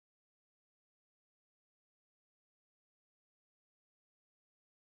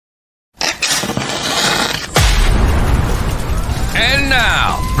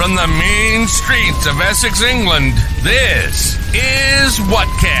now, from the mean streets of Essex, England, this is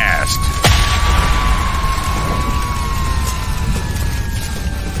Whatcast.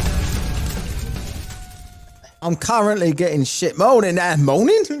 I'm currently getting shit. Morning.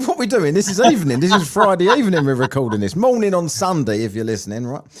 Morning? What are we doing? This is evening. This is Friday evening we're recording this. Morning on Sunday, if you're listening,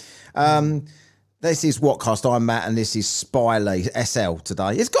 right? This is Whatcast. I'm Matt, and this is Spy Lee, SL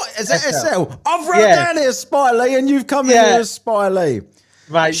today. Is it SL? I've wrote down here Spy Lee, and you've come in here as Spy Lee.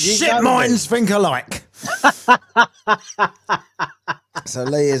 Right, shit minds think alike. So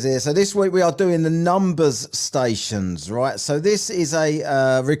Lee is here. So this week we are doing the numbers stations, right? So this is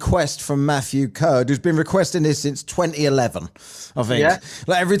a request from Matthew Curd, who's been requesting this since 2011, I think. Yeah.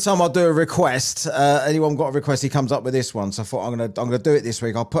 Like every time I do a request, anyone got a request, he comes up with this one. So I thought I'm gonna do it this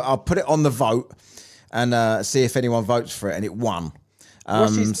week. I'll put it on the vote and see if anyone votes for it, and it won.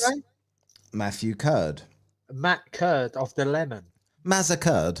 What's his name? Matthew Curd. Matt Curd of the Lemon. Mazza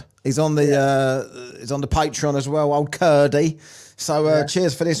Curd. He's on the he's on the Patreon as well, old Curdy. So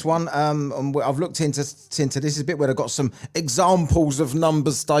cheers for this one. I've looked into this. Is a bit where I've got some examples of number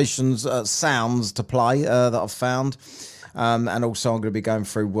stations sounds to play that I've found, and also I'm going to be going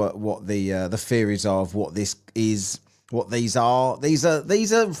through what the theories are of what this is, what these are. These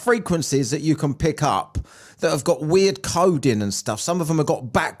are frequencies that you can pick up that have got weird coding and stuff. Some of them have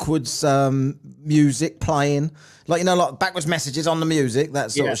got backwards music playing. Like, like backwards messages on the music,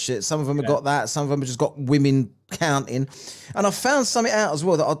 that sort of shit. Some of them have got that. Some of them have just got women counting. And I found something out as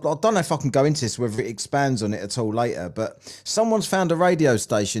well that I don't know if I can go into this, whether it expands on it at all later, but someone's found a radio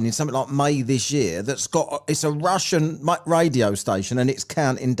station in something like May this year that's got, it's a Russian radio station and it's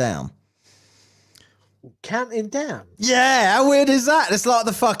counting down. Counting down? Yeah, how weird is that? It's like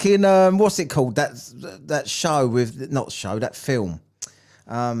the fucking, what's it called? That show with, not show, that film.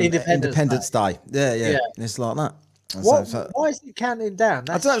 Independence Day. Yeah. It's like that. Why is it counting down?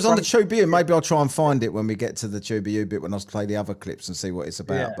 I don't know. It was on the Tube U. Maybe I'll try and find it when we get to the Tube U bit when I play the other clips and see what it's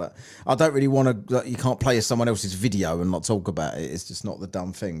about. Yeah. But I don't really want to. You can't play someone else's video and not talk about it. It's just not the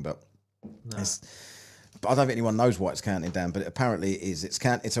dumb thing. But I don't think anyone knows why it's counting down, but apparently it is.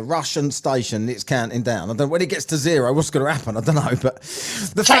 It's a Russian station. It's counting down. I don't know when it gets to zero, what's going to happen? I don't know. But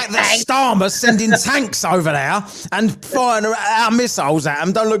the fact that Starmer's sending tanks over there and firing our missiles at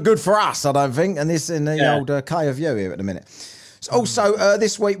them don't look good for us, I don't think. And this in the old K of you here at the minute. So also,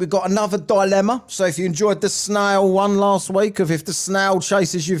 this week we've got another dilemma. So if you enjoyed the snail one last week of if the snail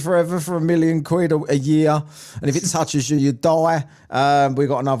chases you forever for £1 million a year, and if it touches you, you die. We've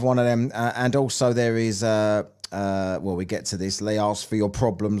got another one of them. And also there is, well, we get to this. Lee asked for your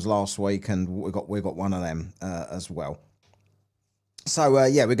problems last week, and we got one of them as well. So,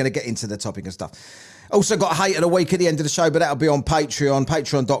 yeah, we're going to get into the topic and stuff. Also got a hate of the week at the end of the show, but that'll be on Patreon,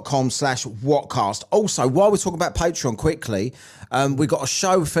 patreon.com/whatcast. Also, while we're talking about Patreon quickly, we got a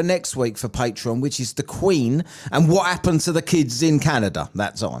show for next week for Patreon, which is the Queen and what happened to the kids in Canada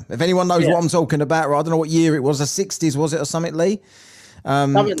that time. If anyone knows what I'm talking about, right, I don't know what year it was, the 60s, was it, or something, Lee?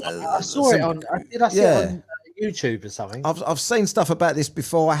 I saw it on, did I see it on YouTube or something? I've seen stuff about this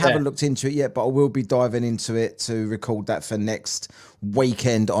before. I haven't looked into it yet, but I will be diving into it to record that for next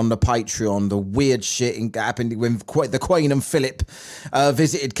weekend on the Patreon. The weird shit happened when the Queen and Philip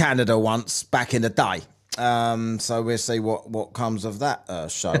visited Canada once back in the day. So we'll see what comes of that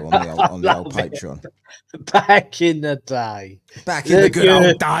show on the old Patreon. Back in the day. Back in the good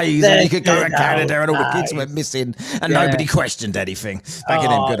old days when you could go to Canada and all the kids went missing and nobody questioned anything. Back in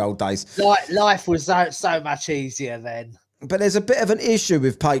them good old days. Life was so much easier then. But there's a bit of an issue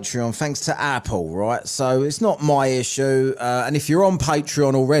with Patreon thanks to Apple, right? So it's not my issue. And if you're on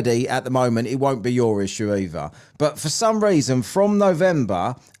Patreon already at the moment, it won't be your issue either. But for some reason, from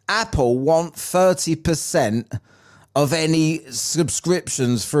November, Apple want 30% of any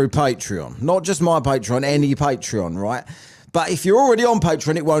subscriptions through Patreon. Not just my Patreon, any Patreon, right? But if you're already on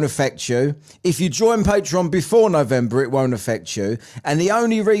Patreon, it won't affect you. If you join Patreon before November, it won't affect you. And the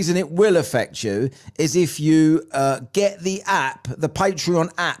only reason it will affect you is if you get the app, the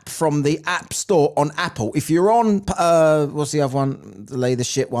Patreon app from the App Store on Apple. If you're on, what's the other one? The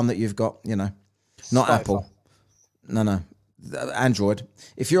shit one that you've got, not Apple. No. Android.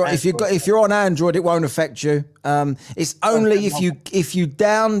 If you're on Android, it won't affect you. It's only if you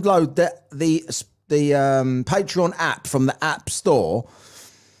download the Patreon app from the App Store,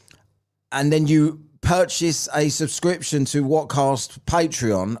 and then you purchase a subscription to Whatcast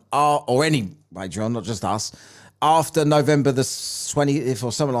Patreon or any Patreon, not just us, after November the 20th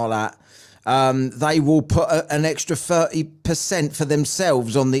or something like that. They will put an extra 30% for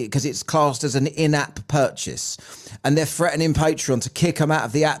themselves on because it's classed as an in-app purchase, and they're threatening Patreon to kick them out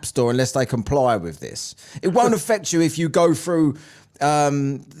of the App Store unless they comply with this. It won't affect you if you go through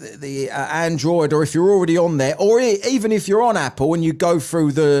the Android, or if you're already on there, or even if you're on Apple and you go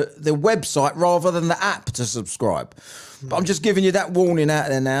through the website rather than the app to subscribe. But I'm just giving you that warning out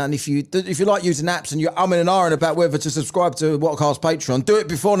there now. And if you like using apps and you're umming and ahhing about whether to subscribe to Whatcast Patreon, do it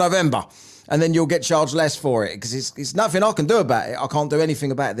before November. And then you'll get charged less for it, because it's nothing I can do about it. I can't do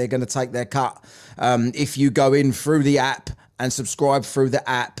anything about it. They're going to take their cut if you go in through the app and subscribe through the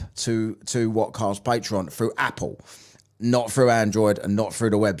app to Whatcast Patreon through Apple. Not through Android and not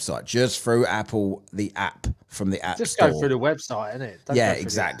through the website, just through Apple, the app from the app store. Just go through the website, innit? Yeah,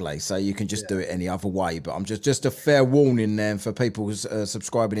 exactly. So you can just do it any other way. But I'm just a fair warning then for people who's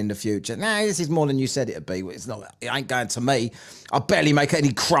subscribing in the future. Nah, this is more than you said it'd be. It's not. It ain't going to me. I barely make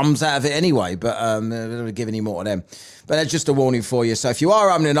any crumbs out of it anyway. But I'm not going to give any more to them. But that's just a warning for you. So if you are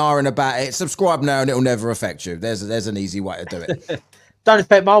umming and ahhing about it, subscribe now and it'll never affect you. There's an easy way to do it. Don't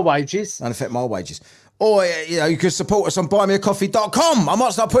affect my wages. Don't affect my wages. Or, you can support us on buymeacoffee.com. I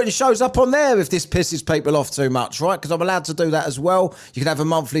might start putting shows up on there if this pisses people off too much, right? Because I'm allowed to do that as well. You can have a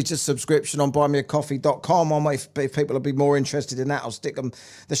monthly subscription on buymeacoffee.com. If people will be more interested in that, I'll stick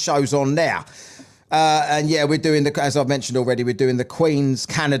the shows on there. And yeah, we're doing as I've mentioned already, we're doing the Queen's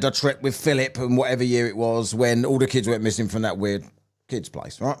Canada trip with Philip and whatever year it was when all the kids went missing from that weird kids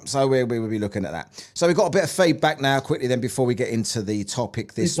place, right? So we will be looking at that. So we've got a bit of feedback now quickly then before we get into the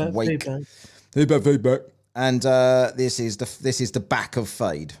topic this week. Feedback. And this is the back of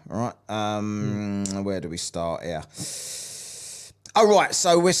Fade, all right? Where do we start here? All right,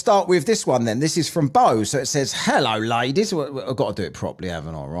 so we'll start with this one then. This is from Bo. So it says, "Hello, ladies." I've got to do it properly,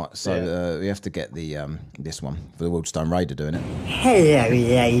 haven't I? Right. So we have to get the this one for the Wildstone Raider doing it. Hello,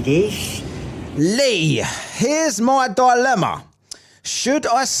 ladies. Lee, here's my dilemma. Should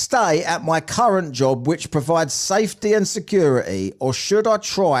I stay at my current job, which provides safety and security, or should I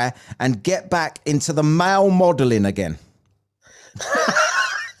try and get back into the male modelling again?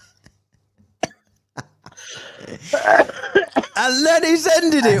 And then he's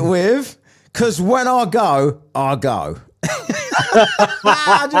ended it with, "Because when I go, I go." Do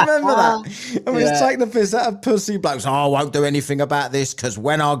you remember that? I was taking the piss out of pussy blokes. "Oh, I won't do anything about this because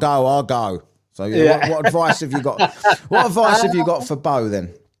when I go, I'll go." So what advice have you got? What advice have you got for Bo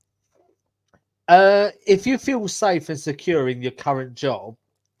then? If you feel safe and secure in your current job,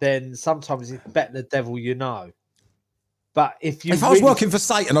 then sometimes it's better the devil you know. But if I was working for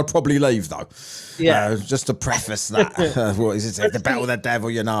Satan, I'd probably leave though. Yeah, just to preface that. What is it? The battle of the devil,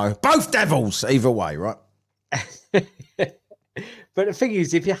 you know. Both devils, either way, right? But the thing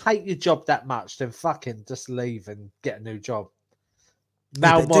is, if you hate your job that much, then fucking just leave and get a new job.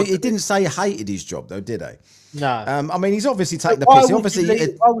 He didn't say he hated his job, though, did he? No. I mean, he's obviously taking the piss.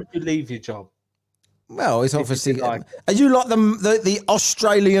 Why would you leave your job? Well, it's obviously. Are you like the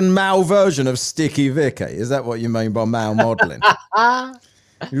Australian male version of Sticky Vicky? Is that what you mean by male modelling?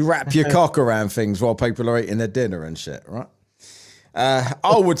 You wrap your cock around things while people are eating their dinner and shit, right?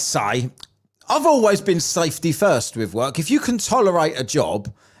 I would say I've always been safety first with work. If you can tolerate a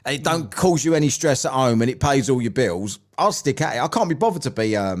job and it don't cause you any stress at home and it pays all your bills, I'll stick at it. I can't be bothered to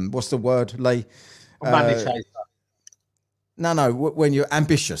be what's the word, Lee? Money chaser. No, when you're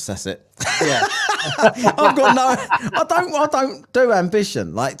ambitious, that's it. Yeah. I've got I don't do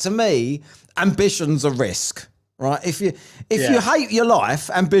ambition. Like, to me, ambition's a risk, right? If you hate your life,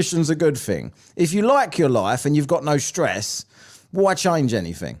 ambition's a good thing. If you like your life and you've got no stress, why change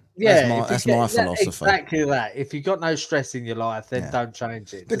anything? Yeah, that's my philosophy. Exactly that. If you've got no stress in your life, then don't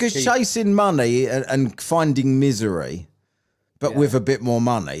change it. Because chasing money and finding misery, but with a bit more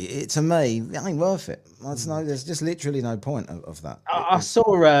money, to me, it ain't worth it. There's just literally no point of that. I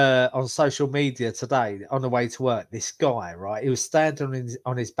saw on social media today on the way to work, this guy, right? He was standing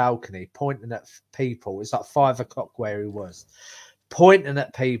on his balcony pointing at people. It's like 5 o'clock where he was, pointing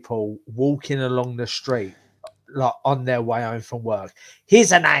at people walking along the street, like on their way home from work.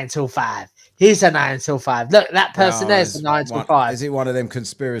 Here's a 9 till 5. Here's a 9 till 5. Look, that person there's a 9 till 5. Is it one of them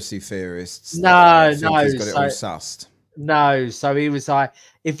conspiracy theorists? No. He's got it all sussed. No, so he was like,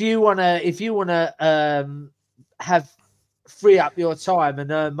 if you wanna free up your time and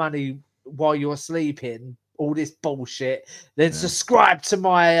earn money while you're sleeping, all this bullshit, then subscribe to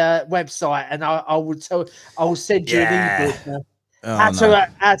my website, and I will send you an ebook. How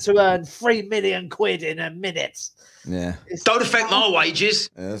to earn 3 million quid in a minute. Yeah. Don't affect my wages.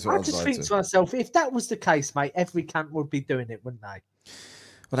 Yeah, I just think to myself, if that was the case, mate, every cunt would be doing it, wouldn't they?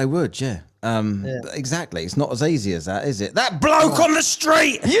 Well, they would, yeah. Exactly. It's not as easy as that, is it? That bloke on the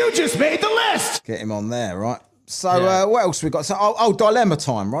street! You just made the list! Get him on there, right? So what else we got? So, dilemma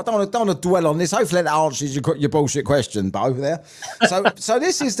time, right? Don't want to dwell on this. Hopefully that answers your bullshit question, Bo, there. So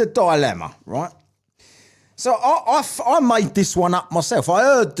this is the dilemma, right? So I made this one up myself. I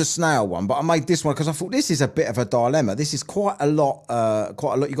heard the snail one, but I made this one because I thought this is a bit of a dilemma. This is quite a lot.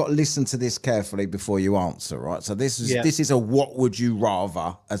 You've got to listen to this carefully before you answer, right? So this is a what would you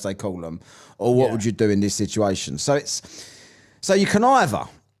rather, as they call them, or what would you do in this situation? So you can either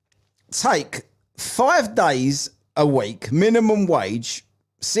take 5 days a week, minimum wage,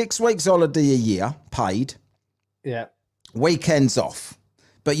 6 weeks holiday a year, paid. Yeah. Weekends off.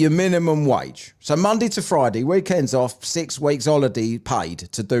 But your minimum wage. So Monday to Friday, weekends off, 6 weeks holiday paid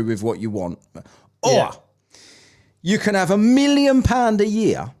to do with what you want. Or you can have £1 million a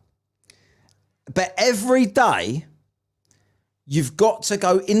year, but every day you've got to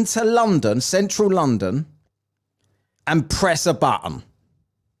go into London, central London, and press a button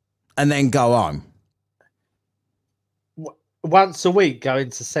and then go home. Once a week go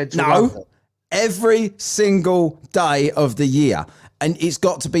into central London? Every single day of the year. And it's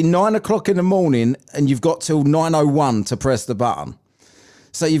got to be 9 o'clock in the morning and you've got till 9:01 to press the button.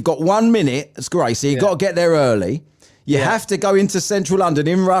 So you've got 1 minute. It's great. So you've got to get there early. You have to go into central London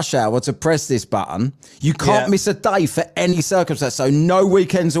in rush hour to press this button. You can't miss a day for any circumstance. So no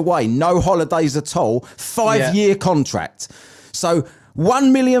weekends away, no holidays at all. 5-year contract. So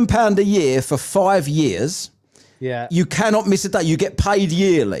 £1 million a year for 5 years. Yeah. You cannot miss a day. You get paid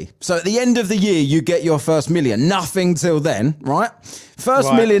yearly. So at the end of the year, you get your first million. Nothing till then, right?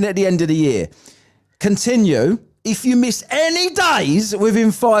 First million at the end of the year. Continue. If you miss any days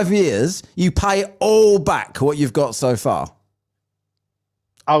within 5 years, you pay all back what you've got so far.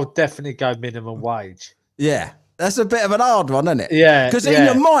 I'll definitely go minimum wage. Yeah. That's a bit of an hard one, isn't it? Yeah. Because in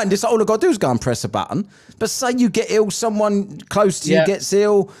your mind, it's like, all I've got to do is go and press a button. But say you get ill, someone close to you gets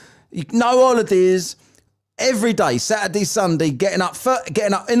ill, no holidays. Every day, Saturday, Sunday, getting up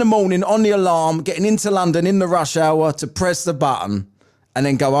in the morning on the alarm, getting into London in the rush hour to press the button and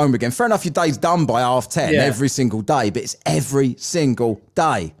then go home again. Fair enough, your day's done by 10:30 every single day, but it's every single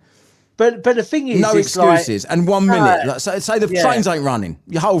day. But the thing is, no excuses and 1 minute. Like, say the trains ain't running,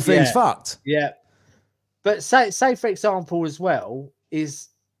 your whole thing's fucked. Yeah. But say for example as well is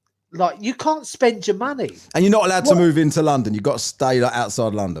like you can't spend your money, and you're not allowed to move into London. You've got to stay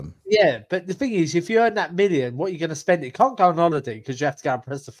outside London. Yeah, but the thing is, if you earn that million, what are you going to spend? You can't go on holiday because you have to go and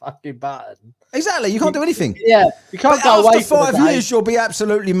press the fucking button. Exactly, you can't do anything. Yeah, you can't go away. After 5 years, you'll be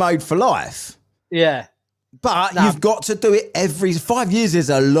absolutely made for life. Yeah, but you've got to do it every 5 years. Is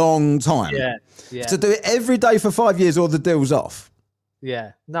a long time. Yeah. To do it every day for 5 years, or the deal's off.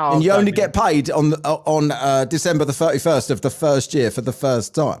 Yeah, no, and you only get paid on December the 31st of the first year for the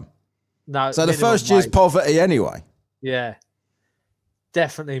first time. No, so the first year's poverty anyway. Yeah,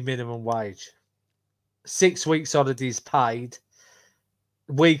 definitely minimum wage. 6 weeks holidays paid,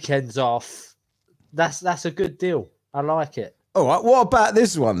 weekends off. That's a good deal. I like it. All right. What about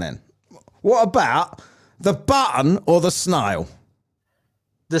this one then? What about the button or the snail?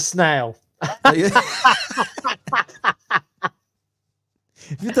 The snail.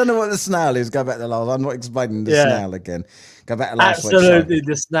 If you don't know what the snail is, go back to last. I'm not explaining the snail again. Go back to last week. Absolutely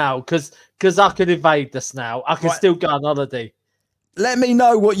the snail, because I could evade the snail. I can still go on holiday. Let me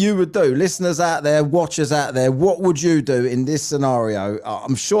know what you would do. Listeners out there, watchers out there, what would you do in this scenario?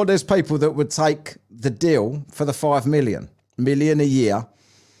 I'm sure there's people that would take the deal for the $5 million a year.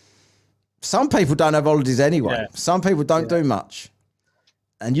 Some people don't have holidays anyway. Yeah. Some people don't do much.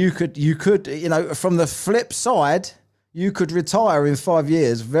 And you could, from the flip side, you could retire in 5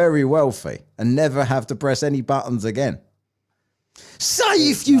 years very wealthy and never have to press any buttons again. Say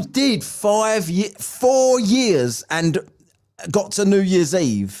if you did 4 years and got to New Year's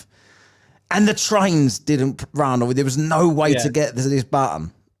Eve and the trains didn't run or there was no way to get to this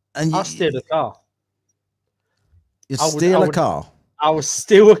button. And I'll steal a car. You'd steal a car? I would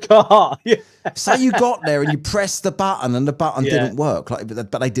steal a car. Say you got there and you pressed the button and the button didn't work,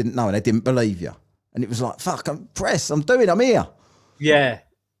 but they didn't know and they didn't believe you. And it was like, fuck, I'm here. Yeah.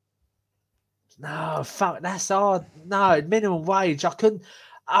 No, fuck, that's hard. No, minimum wage. I couldn't.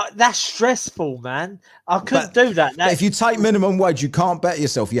 That's stressful, man. I couldn't do that. But if you take minimum wage, you can't bet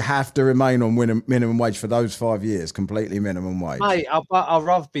yourself. You have to remain on minimum wage for those 5 years, completely minimum wage. Mate, I'd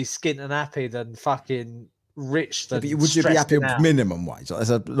rather be skint and happy than fucking rich. Than would you be happy with minimum wage? Like,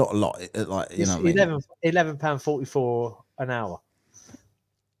 there's not a lot. Like, you know what I mean? £11.44 an hour.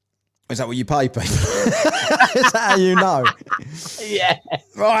 Is that what you pay people? Is that how you know? Yeah.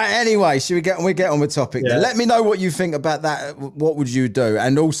 Right, anyway, should we get on with topic then? Let me know what you think about that. What would you do?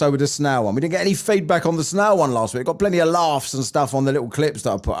 And also with the snail one. We didn't get any feedback on the snail one last week. Got plenty of laughs and stuff on the little clips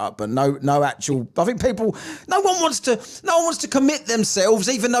that I put up, but no actual. I think no one wants to commit themselves,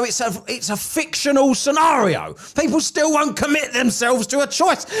 even though it's a fictional scenario. People still won't commit themselves to a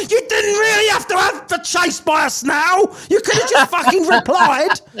choice. You didn't really have to have the chased by a snail. You could have just fucking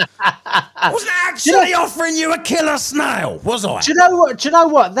replied. I wasn't actually offering you a killer snail, was I? Do you know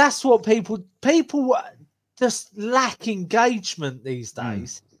what? That's what people just lack engagement these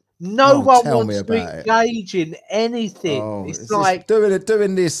days. No one wants to engage in anything. It's like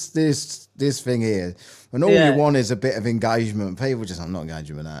doing this thing here, and all you want is a bit of engagement. People just, I'm not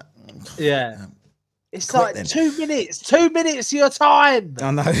engaging with that. Yeah. It's like then. 2 minutes. 2 minutes of your time.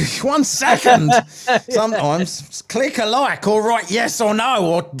 I know. 1 second. Sometimes click a like or write yes or no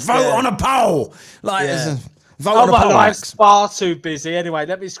or vote on a poll. Like vote on a poll. My life's far too busy. Anyway,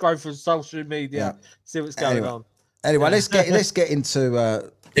 let me scroll through social media, see what's going on. Anyway, let's get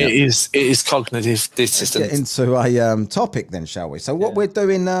into it is cognitive dissonance. Get into a topic then, shall we? So what we're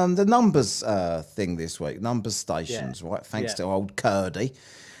doing the numbers thing this week, numbers stations, right? Thanks to old Curdy.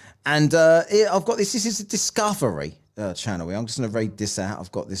 And I've got this. This is a Discovery channel. I'm just going to read this out.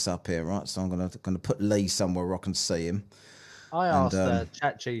 I've got this up here, right? So I'm going to put Lee somewhere where I can see him. I asked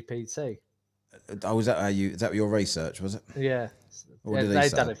ChatGPT. Oh, was that how you? Is that your research? Was it? Yeah. They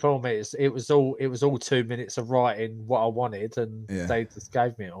done it for me. It was all 2 minutes of writing what I wanted, and they just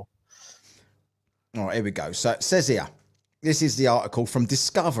gave me it all. All right, here we go. So it says here, this is the article from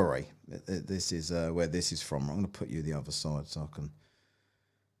Discovery. This is where this is from. I'm going to put you the other side so I can.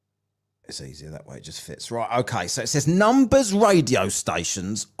 It's easier that way, it just fits. Right, okay, so it says, numbers radio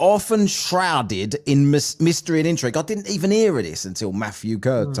stations often shrouded in mystery and intrigue. I didn't even hear of this until Matthew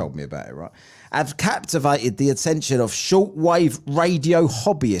Kerr told me about it, right? Have captivated the attention of shortwave radio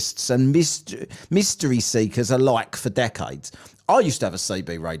hobbyists and mystery seekers alike for decades. I used to have a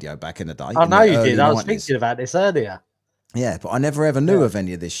CB radio back in the day. I know you did. I was thinking about this earlier. Yeah, but I never ever knew of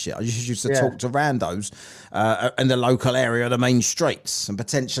any of this shit. I just used to talk to randos in the local area, the main streets, and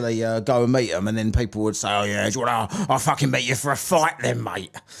potentially go and meet them. And then people would say, "Oh yeah, do you want I'll fucking meet you for a fight, then,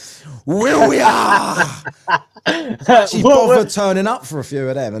 mate." Will we? She bothered turning up for a few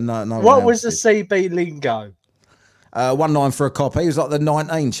of them, and no. What was the CB lingo? 19 for a copy. It was like the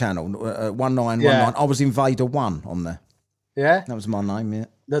 19 channel. 1919. I was Invader 1 on there. Yeah, that was my name. Yeah,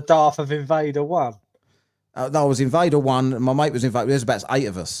 the Darth of Invader 1. No, I was Invader 1. My mate was Invader. There's about 8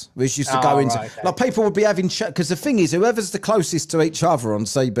 of us. We used to go into like people would be having chat because the thing is, whoever's the closest to each other on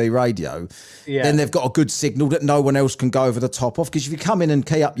CB radio, then they've got a good signal that no one else can go over the top of. Because if you come in and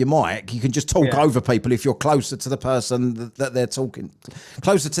key up your mic, you can just talk over people if you're closer to the person that they're talking,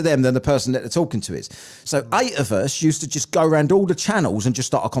 closer to them than the person that they're talking to is. So 8 of us used to just go around all the channels and just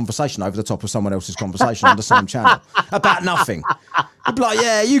start a conversation over the top of someone else's conversation on the same channel about nothing. We'd be like,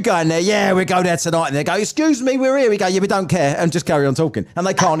 yeah, you go in there. Yeah, we go there tonight. And they go, excuse me, we're here. We go, yeah, we don't care. And just carry on talking. And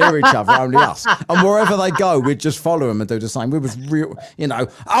they can't hear each other, only us. And wherever they go, we'd just follow them and do the same. We was real,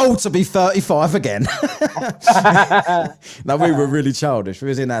 old to be 35 again. No, we were really childish. We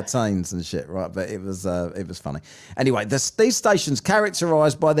was in our teens and shit, right? But it was funny. Anyway, these stations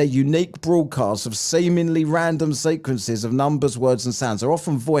characterised by their unique broadcasts of seemingly random sequences of numbers, words and sounds are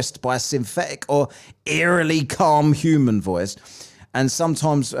often voiced by a synthetic or eerily calm human voice, and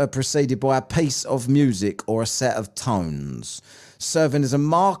sometimes preceded by a piece of music or a set of tones, serving as a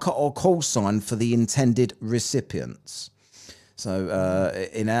marker or call sign for the intended recipients. So the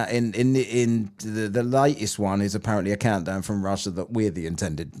latest one is apparently a countdown from Russia that we're the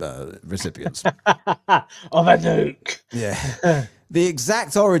intended recipients of a nuke. Yeah. The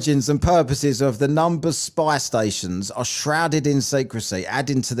exact origins and purposes of the numbers spy stations are shrouded in secrecy,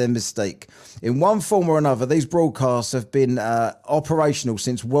 adding to their mystique. In one form or another, these broadcasts have been operational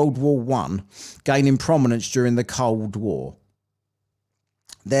since World War I, gaining prominence during the Cold War.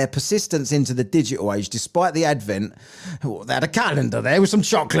 Their persistence into the digital age, despite the advent... Oh, they had a calendar there with some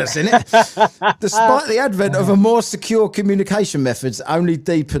chocolates in it. Despite the advent of a more secure communication methods, only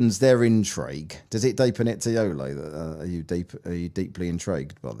deepens their intrigue. Does it deepen it to you, Lee? Are you deeply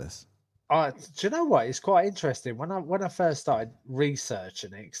intrigued by this? Do you know what? It's quite interesting. When I first started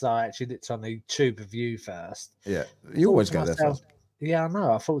researching it, because I actually looked on the Tube Review first. Yeah, you always go there first. Yeah, I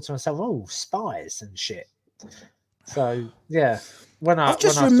know. I thought to myself, oh, spies and shit. So, yeah. I've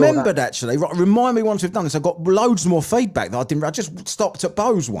just remembered actually. Right, remind me once we've done this. I got loads more feedback that I didn't. I just stopped at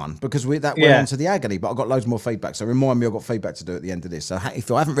Bo's one because went on to the agony. But I got loads more feedback. So remind me, I've got feedback to do at the end of this. So if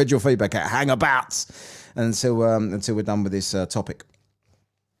I haven't read your feedback, hang about until we're done with this topic.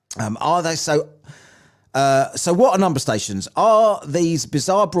 Are they so? So what are number stations? Are these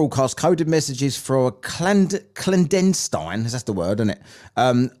bizarre broadcast coded messages for a clandestine, that's the word, isn't it?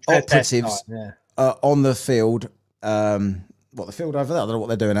 Operatives on the field. What, the field over there? I don't know what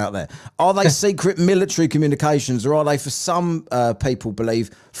they're doing out there. Are they secret military communications, or are they, for some people believe,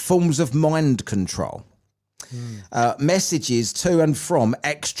 forms of mind control? Messages to and from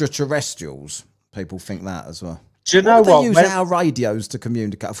extraterrestrials. People think that as well. Do you know what? They use our radios to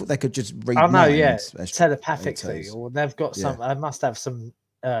communicate. I thought they could just read. I know, minds, telepathically, or they've got some. They must have some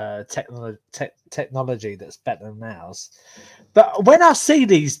technology that's better than ours. But when I see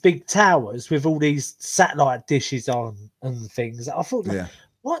these big towers with all these satellite dishes on and things, I thought,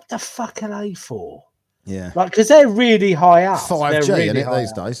 what the fuck are they for? Yeah, like, because they're really high up. 5G really in it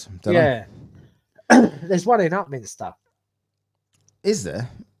these days. Yeah, there's one in Upminster. Is there?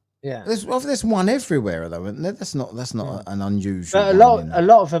 Yeah, there's one everywhere though, isn't there? That's not an unusual. But a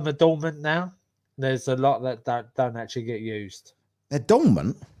lot of them are dormant now. There's a lot that don't actually get used. They're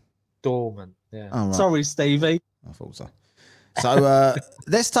dormant. Dormant. Yeah. Oh, right. Sorry, Stevie. I thought so. So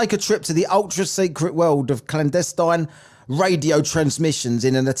let's take a trip to the ultra secret world of clandestine radio transmissions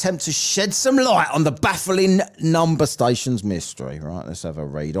in an attempt to shed some light on the baffling number stations mystery. Right, let's have a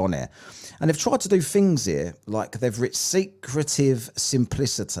read on here. And they've tried to do things here, like they've written secretive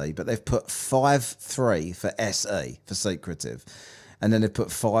simplicity, but they've put 5-3 for SE, for secretive. And then they've put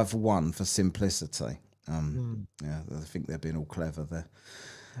 5-1 for simplicity. Yeah, I think they're being all clever there.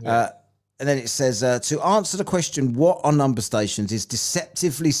 Yeah. And then it says, to answer the question, what are number stations, is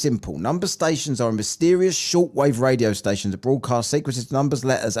deceptively simple. Number stations are mysterious shortwave radio stations that broadcast secretive numbers,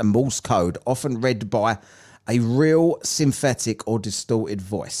 letters, and Morse code, often read by a real, synthetic, or distorted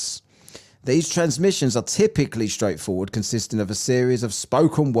voice. These transmissions are typically straightforward, consisting of a series of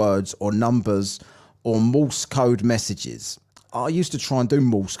spoken words or numbers or Morse code messages. I used to try and do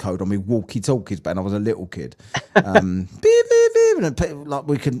Morse code on my walkie-talkies when I was a little kid. Beep, beep, beep,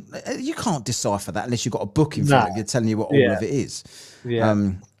 like you can't decipher that unless you've got a book in front of you telling you what all of it is. Yeah.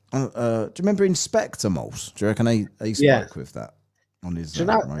 Do you remember Inspector Morse? Do you reckon he spoke with that on his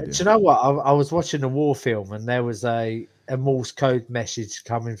radio? Do you know what? I was watching a war film and there was a Morse code message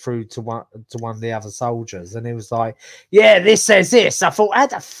coming through to one of the other soldiers, and it was like, "Yeah, this says this." I thought, how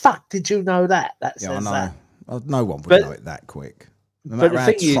the fuck did you know that? That says that. Well, no one would know it that quick. No matter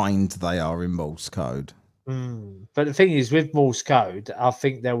how trained they are in Morse code. But the thing is, with Morse code, I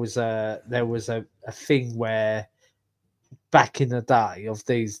think there was a thing where back in the day of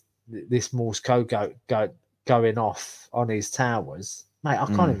this Morse code going off on his towers. Mate, I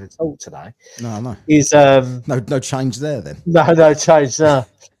can't even talk today. No. Is no change there then. No change there.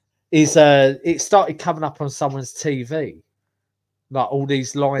 Is it started coming up on someone's TV, like all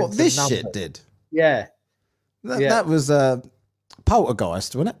these lines. What this shit did? Yeah. That was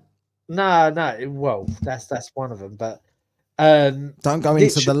Poltergeist, wasn't it? No. Well, that's one of them, but don't go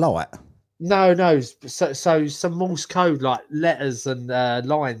into the light. No. So some Morse code, like letters and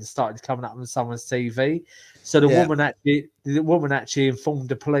lines, started coming up on someone's TV. So the woman actually informed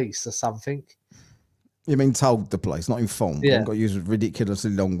the police or something. You mean told the police, not informed? Yeah. I've got to use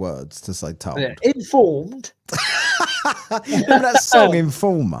ridiculously long words to say told. Yeah. Informed. Remember that song,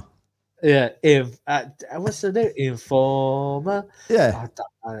 Informer? Yeah, what's the name? Informer. Yeah.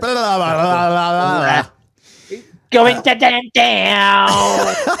 Going down.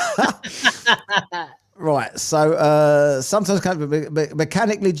 Right, so sometimes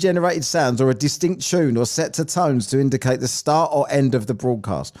mechanically generated sounds or a distinct tune or set to tones to indicate the start or end of the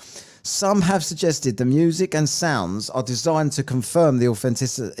broadcast. Some have suggested the music and sounds are designed to confirm the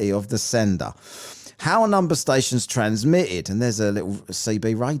authenticity of the sender. How are number stations transmitted? And there's a little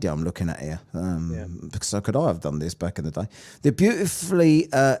CB radio I'm looking at here. So could I have done this back in the day? The beautifully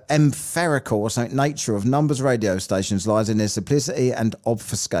empirical or something nature of numbers radio stations lies in their simplicity and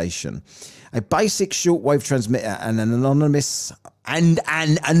obfuscation. A basic shortwave transmitter and an anonymous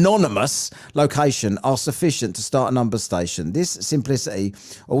location are sufficient to start a number station. This simplicity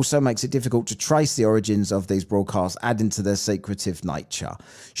also makes it difficult to trace the origins of these broadcasts, adding to their secretive nature.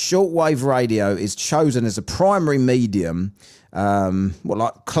 Shortwave radio is chosen as a primary medium,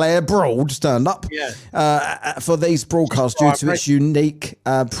 like Claire Broad turned up, for these broadcasts due to its unique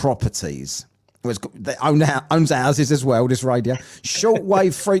properties. They owns houses as well, this radio.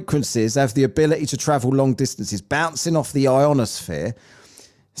 Shortwave frequencies have the ability to travel long distances, bouncing off the ionosphere.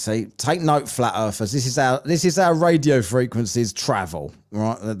 So take note, flat earthers. This is how radio frequencies travel,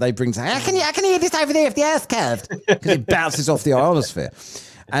 right? They bring to how can you hear this over there if the Earth's curved? Because it bounces off the ionosphere.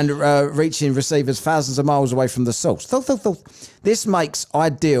 and reaching receivers thousands of miles away from the source. This makes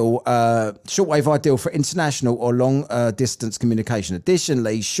shortwave ideal for international or long distance communication.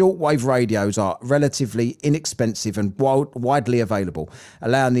 Additionally, shortwave radios are relatively inexpensive and widely available,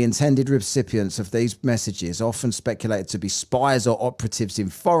 allowing the intended recipients of these messages, often speculated to be spies or operatives in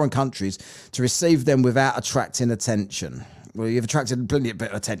foreign countries, to receive them without attracting attention. Well, you've attracted plenty of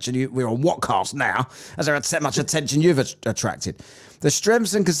attention. We're on Whatcast now. Has there that much attention you've attracted? The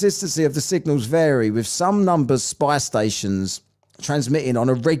strengths and consistency of the signals vary, with some numbers spy stations transmitting on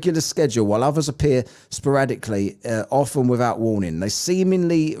a regular schedule, while others appear sporadically, often without warning. The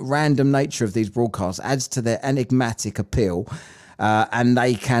seemingly random nature of these broadcasts adds to their enigmatic appeal, and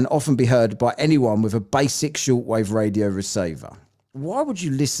they can often be heard by anyone with a basic shortwave radio receiver. Why would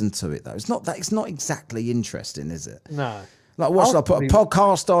you listen to it though? It's not exactly interesting, is it? No. Like, what should I put a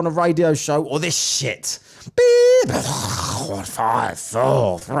podcast on, a radio show, or this shit? Beep. 5,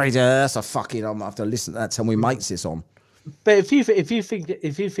 4, 3. That's a fucking. I'm gonna have to listen to that till we mates this on. But if you think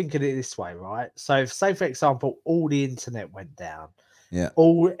of it this way, right? So, if, say for example, all the internet went down,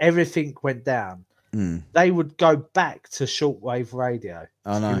 everything went down, they would go back to shortwave radio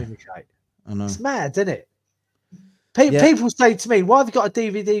to communicate. I know. It's mad, isn't it? People say to me, why have you got a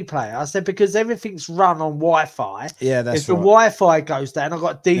DVD player? I said, because everything's run on Wi-Fi. Yeah, that's If the Wi-Fi goes down, I've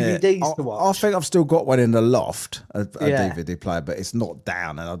got DVDs to watch. I think I've still got one in the loft, a DVD player, but it's not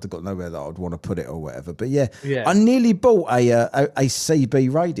down, and I've got nowhere that I'd want to put it or whatever. But I nearly bought a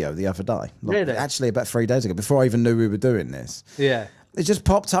CB radio the other day. Really? Actually, about 3 days ago, before I even knew we were doing this. Yeah. It just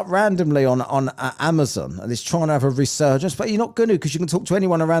popped up randomly on Amazon, and it's trying to have a resurgence, but you're not going to, because you can talk to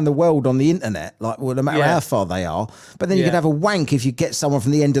anyone around the world on the internet, like, well, no matter how far they are. But then you can have a wank if you get someone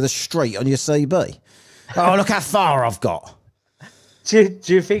from the end of the street on your CB. Oh, look how far I've got. Do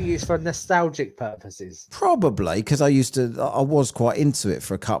you think it's for nostalgic purposes? Probably, because I was quite into it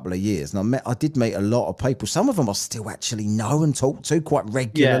for a couple of years, and I did meet a lot of people. Some of them I still actually know and talk to quite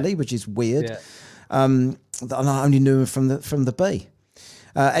regularly, which is weird. Yeah. And I only knew him from the B.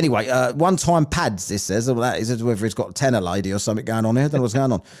 Anyway, one-time pads, this says. Well, that is whether he's got a tenor lady or something going on here. I don't know what's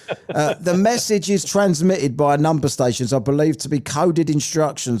going on. The messages transmitted by number stations are believed to be coded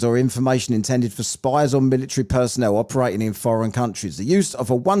instructions or information intended for spies or military personnel operating in foreign countries. The use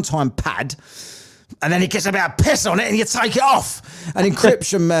of a one-time pad, and then it gets a bit of piss on it and you take it off. An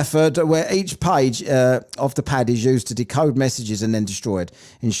encryption method where each page of the pad is used to decode messages and then destroyed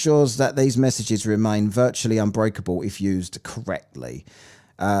ensures that these messages remain virtually unbreakable if used correctly.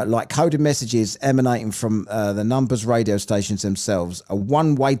 Like coded messages emanating from the numbers radio stations themselves, a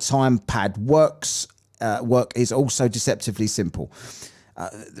one-way time pad work is also deceptively simple.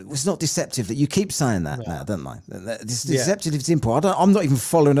 It's not deceptive that you keep saying that now, don't they? It's deceptively simple. I'm not even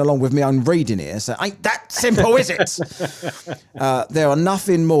following along with my own reading here, so ain't that simple, is it? They are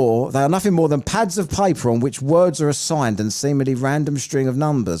nothing more than pads of paper on which words are assigned and seemingly random string of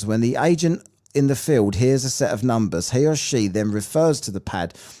numbers. When the agent in the field hears a set of numbers, he or she then refers to the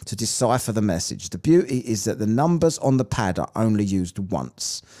pad to decipher the message. The beauty is that the numbers on the pad are only used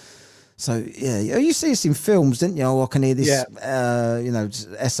once. So, you see this in films, didn't you? Oh, I can hear this,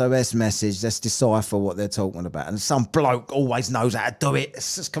 SOS message. Let's decipher what they're talking about. And some bloke always knows how to do it.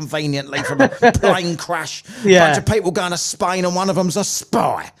 It's just conveniently from a plane crash. A bunch of people going to Spain, and one of them's a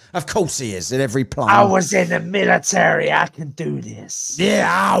spy. Of course he is, in every plane. I was in the military. I can do this. Yeah,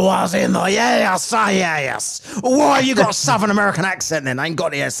 I was in the... yes. Why you got a Southern American accent then? Ain't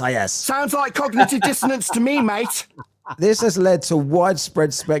got the SAS. Sounds like cognitive dissonance to me, mate. This has led to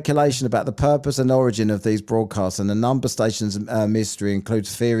widespread speculation about the purpose and origin of these broadcasts, and the number stations mystery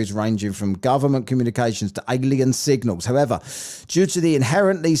includes theories ranging from government communications to alien signals. However, due to the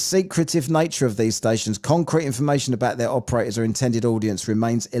inherently secretive nature of these stations, concrete information about their operators or intended audience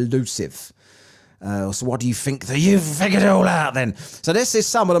remains elusive. So what do you think? You've figured it all out then. So this is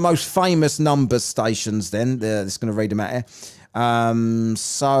some of the most famous number stations then. Just going to read them out here.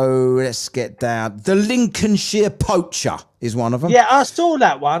 So let's get down. The Lincolnshire Poacher is one of them. Yeah, I saw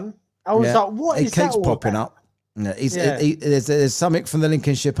that one. I was like, what is that? It keeps popping up. There's something from the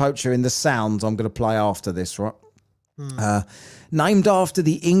Lincolnshire Poacher in the sounds I'm going to play after this, right? Named after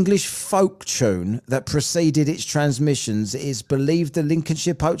the English folk tune that preceded its transmissions, it is believed the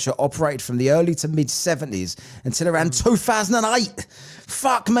Lincolnshire Poacher operated from the early to mid-70s until around 2008.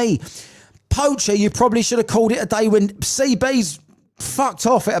 Fuck me. Poacher, you probably should have called it a day when CB's fucked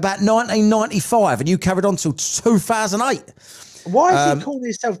off at about 1995 and you carried on till 2008. Why is he calling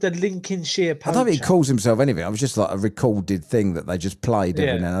himself the Lincolnshire Poacher? I don't think he calls himself anything. It was just like a recorded thing that they just played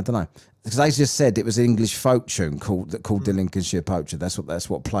every now and I don't know. Because they just said it was an English folk tune called the Lincolnshire Poacher. That's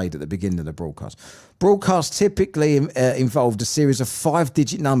what played at the beginning of the broadcast. Broadcast typically involved a series of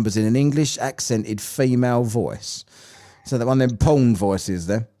 5-digit numbers in an English accented female voice. So that one of them porn voices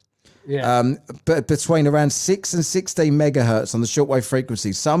there. Yeah. But between around 6 and 16 megahertz on the shortwave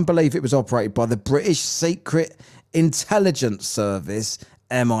frequency. Some believe it was operated by the British Secret Intelligence Service,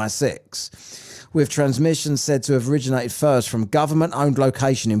 MI6, with transmissions said to have originated first from government-owned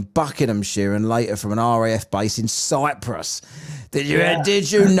location in Buckinghamshire and later from an RAF base in Cyprus. Did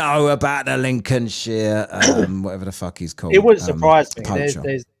you know about the Lincolnshire, whatever the fuck he's called? It wouldn't surprise me. Poacher.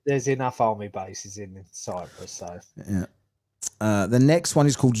 There's enough army bases in Cyprus, so yeah. The next one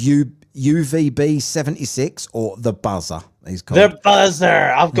is called UVB 76 or the Buzzer. He's called the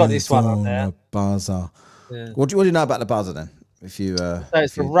Buzzer. I've got this one on there. The Buzzer. Yeah. What do you know about the Buzzer then? If you, so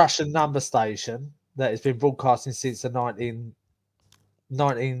it's a Russian number station that has been broadcasting since the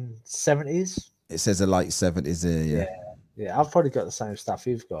 1970s. It says the late 70s here. Yeah. I've probably got the same stuff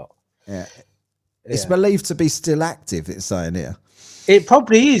you've got. Yeah. It's believed to be still active. It's saying here. It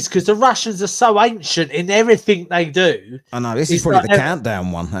probably is because the Russians are so ancient in everything they do. I know this is probably the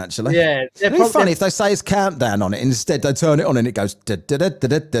countdown one actually. Yeah, it'd be funny if they say it's countdown on it. Instead, they turn it on and it goes like the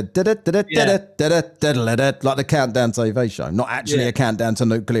countdown TV show, not actually a countdown to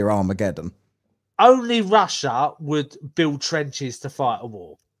nuclear Armageddon. Only Russia would build trenches to fight a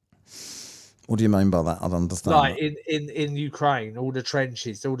war. What do you mean by that? I don't understand. Like in Ukraine, all the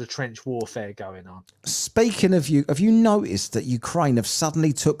trenches, all the trench warfare going on. Speaking of you, have you noticed that Ukraine have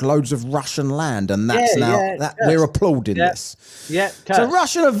suddenly took loads of Russian land, and that's we're applauding this. Yeah. So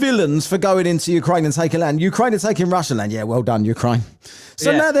Russia are villains for going into Ukraine and taking land. Ukraine are taking Russian land. Yeah, well done, Ukraine.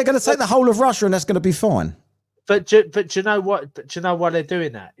 So now they're going to take the whole of Russia, and that's going to be fine. But you know what? But you know why they're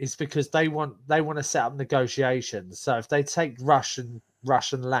doing that? It's because they want to set up negotiations. So if they take Russian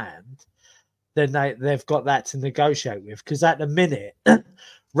land, then they've got that to negotiate with. Because at the minute,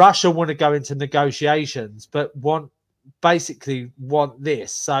 Russia want to go into negotiations, but basically want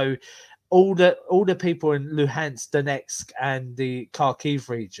this. So all the people in Luhansk, Donetsk, and the Kharkiv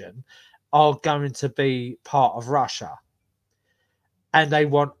region are going to be part of Russia. And they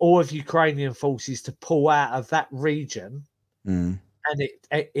want all of Ukrainian forces to pull out of that region and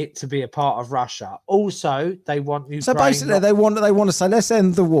it to be a part of Russia. Also, they want Ukraine. So basically, they want to say, let's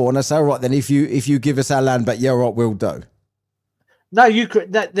end the war. And I say, all right, then if you give us our land back, yeah, right, we'll do. No,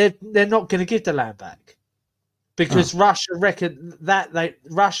 they're not going to give the land back because Russia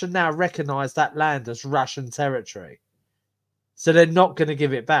now recognise that land as Russian territory. So they're not going to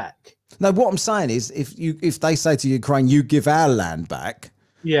give it back. No, what I'm saying is, if they say to Ukraine, you give our land back,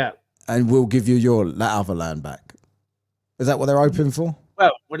 and we'll give you that other land back. Is that what they're hoping for?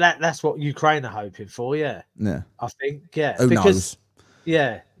 Well, that's what Ukraine are hoping for. Yeah. I think. Yeah. Who knows?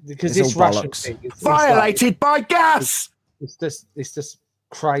 Yeah, because this Russian thing is violated by gas. It's just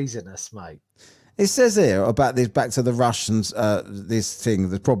craziness, mate. It says here about this, back to the Russians, this thing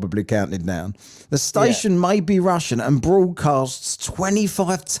that's probably counted down. The station may be Russian and broadcasts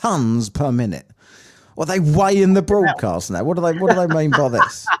 25 tons per minute. Well, they weigh in the broadcast now. What do they mean by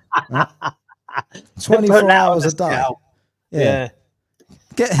this? 24 hours a day. Yeah.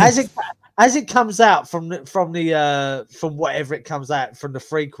 As it comes out from whatever it comes out from the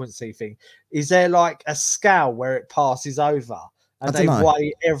frequency thing, is there like a scale where it passes over? And they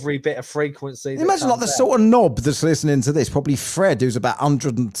weigh every bit of frequency. Imagine like the sort of knob that's listening to this, probably Fred, who's about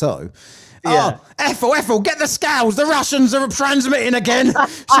 102. Yeah. Oh, Ethel, get the scales. The Russians are transmitting again.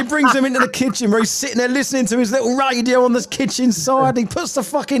 She brings him into the kitchen where he's sitting there listening to his little radio on the kitchen side. He puts the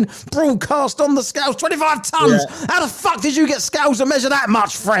fucking broadcast on the scales. 25 tons. Yeah. How the fuck did you get scales to measure that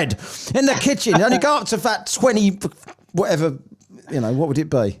much, Fred? In the kitchen. You only go up to that 20, whatever, what would it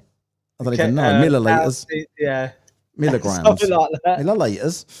be? I don't even know. Milliliters. Milligrams. Something like that.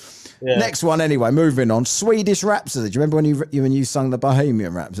 Milliliters. Yeah. Next one, anyway. Moving on. Swedish Rhapsody. Do you remember when you sung the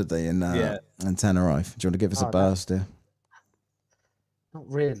Bohemian Rhapsody in Tenerife? Do you want to give us a burst here? Not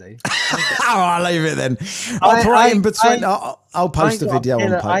really. I'll leave it then. Operating between. I'll post a video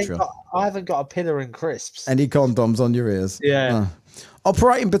on Patreon. I haven't got a pillar and crisps. Any condoms on your ears? Yeah.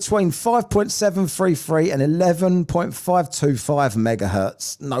 Operating between 5.733 and 11.525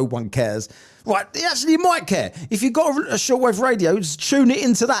 megahertz. No one cares. Right, actually, you might care. If you've got a shortwave radio, just tune it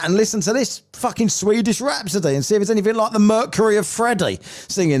into that and listen to this fucking Swedish Rhapsody and see if it's anything like the Mercury of Freddie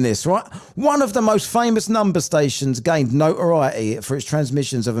singing this, right? One of the most famous number stations gained notoriety for its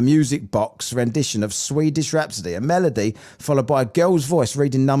transmissions of a music box rendition of Swedish Rhapsody, a melody followed by a girl's voice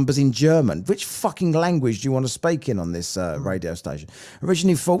reading numbers in German. Which fucking language do you want to speak in on this radio station?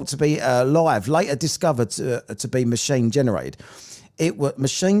 Originally thought to be live, later discovered to be machine generated. It was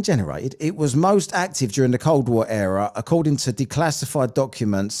machine generated. It was most active during the Cold War era, according to declassified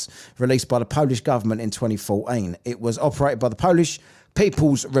documents released by the Polish government in 2014. It was operated by the Polish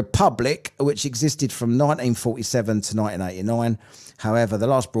People's Republic, which existed from 1947 to 1989. However, the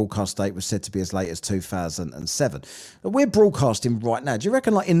last broadcast date was said to be as late as 2007. We're broadcasting right now. Do you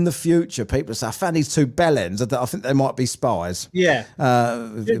reckon, like, in the future, people say, I found these two bellends, I think they might be spies? Yeah.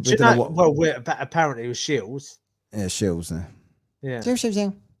 Apparently it was Shields. Yeah, Shields, yeah. Yeah.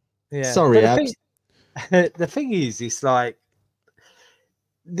 Yeah. Sorry, the thing is, it's like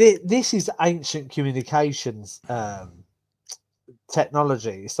this is ancient communications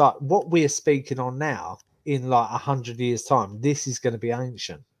technology. It's like what we are speaking on now in like 100 years' time. This is going to be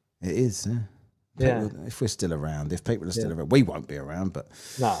ancient. It is. Yeah. People, if we're still around, if people are still around, we won't be around. But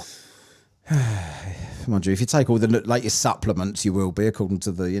no. Mind you, if you take all the latest supplements, you will be, according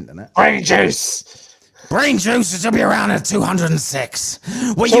to the internet. Brain juice. Brain juice will be around at 206.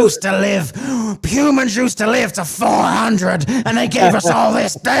 Humans used to live to 400, and they gave us all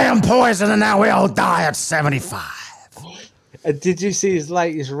this damn poison, and now we all die at 75. Did you see his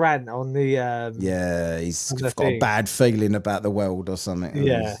latest rant on the? Yeah, he's got a bad feeling about the world or something.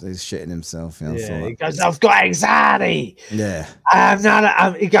 Yeah, he's shitting himself. Yeah, he goes, "I've got anxiety." Yeah,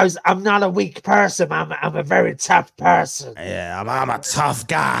 he goes, "I'm not a weak person. I'm a very tough person." Yeah, I'm a tough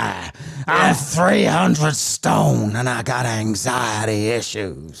guy. I'm 300 stone and I got anxiety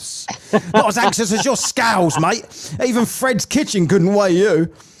issues. Not as anxious as your scowls, mate. Even Fred's Kitchen couldn't weigh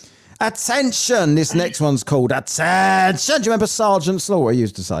you. Attention! This next one's called Attention. Do you remember Sergeant Slaughter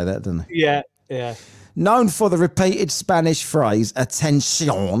used to say that, didn't he? Yeah, yeah. Known for the repeated Spanish phrase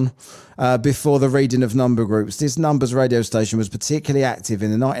 "attention" before the reading of number groups, this numbers radio station was particularly active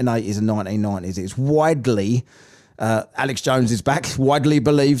in the 1980s and 1990s. It's widely, Alex Jones is back, widely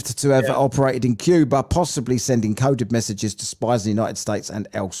believed to have operated in Cuba, possibly sending coded messages to spies in the United States and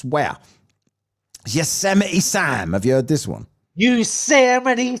elsewhere. Yosemite Sam, have you heard this one?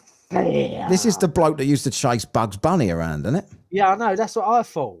 Yosemite Sam. This is the bloke that used to chase Bugs Bunny around, isn't it? Yeah, I know. That's what I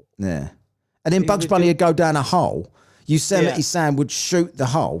thought. Yeah. And then Bugs Bunny would go down a hole. Yosemite Sam would shoot the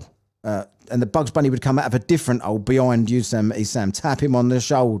hole, and the Bugs Bunny would come out of a different hole behind Yosemite Sam, tap him on the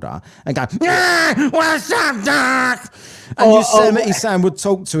shoulder, and go, "What's up, Doc?" And Yosemite Sam would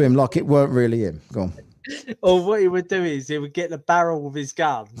talk to him like it weren't really him. Go on. Or what he would do is he would get the barrel of his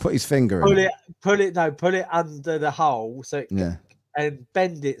gun, put his finger in it, put it under the hole, so and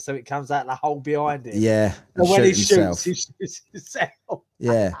bend it so it comes out the hole behind it. Yeah. And when he shoots himself.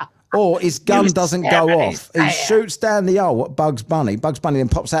 Yeah. Or his gun doesn't go off. He shoots down the hole at Bugs Bunny. Bugs Bunny then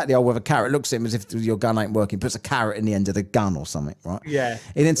pops out the hole with a carrot, looks at him as if your gun ain't working, puts a carrot in the end of the gun or something, right? Yeah.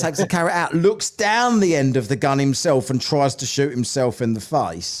 He then takes the carrot out, looks down the end of the gun himself and tries to shoot himself in the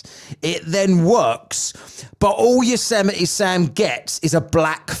face. It then works, but all Yosemite Sam gets is a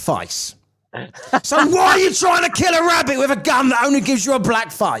black face. So why are you trying to kill a rabbit with a gun that only gives you a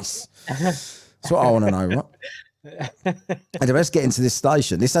black face? That's what I want to know, right? Anyway, let's get into this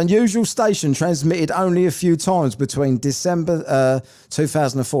station. This unusual station transmitted only a few times between December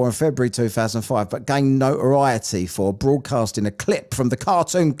 2004 and February 2005, but gained notoriety for broadcasting a clip from the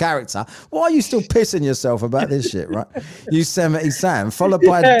cartoon character. Why are you still pissing yourself about this shit, right? Yosemite Sam, followed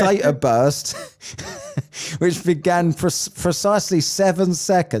by a data burst which began precisely 7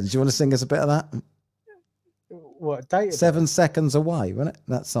 seconds. Do you want to sing us a bit of that? What, data? 7 seconds away, wasn't it?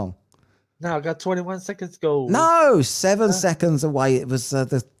 That song. No, I got 21 seconds to go. No, 7 seconds away. It was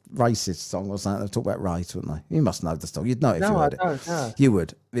the racist song or something. They talk about race, wouldn't they? You must know the song. You'd know it if you heard it. No. You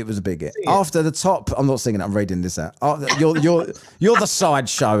would. It was a big hit. After the top, I'm not singing it. I'm reading this out. You're the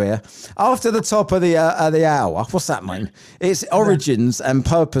sideshow here. After the top of the hour, what's that mean? Its origins and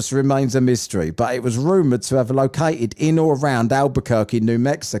purpose remains a mystery, but it was rumored to have located in or around Albuquerque, New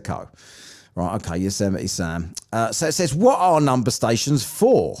Mexico. Right. Okay. Yosemite Sam. So it says, what are number stations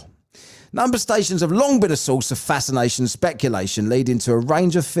for? Number stations have long been a source of fascination and speculation, leading to a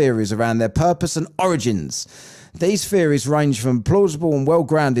range of theories around their purpose and origins. These theories range from plausible and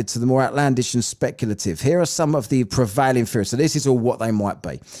well-grounded to the more outlandish and speculative. Here are some of the prevailing theories. So this is all what they might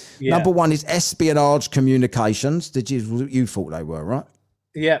be. Yeah. Number one is espionage communications. You thought they were, right?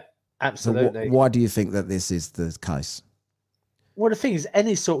 Yeah, absolutely. So why do you think that this is the case? Well, the thing is,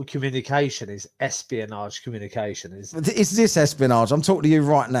 any sort of communication is espionage communication. Is this espionage? I'm talking to you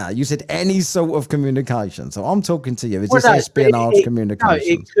right now. You said any sort of communication, so I'm talking to you. Is this espionage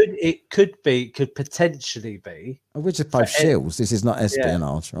communication? No, it could potentially be. We're just both shills. This is not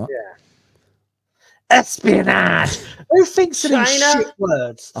espionage, right? Yeah. Espionage. Who thinks of these shit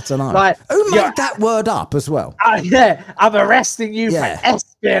words? I don't know. Like, who made that word up as well? Yeah, I'm arresting you for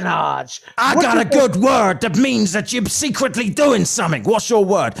espionage. I got a good word that means that you're secretly doing something. What's your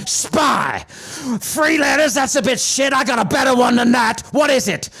word? Spy. 3 letters, that's a bit shit. I got a better one than that. What is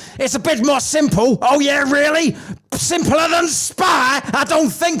it? It's a bit more simple. Oh, yeah, really? Simpler than spy? I don't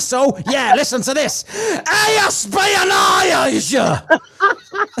think so. Yeah, listen to this. Espionage.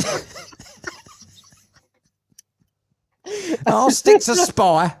 I'll stick to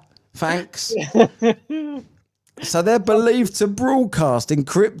spy. Thanks. So they're believed to broadcast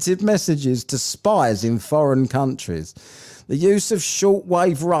encrypted messages to spies in foreign countries. The use of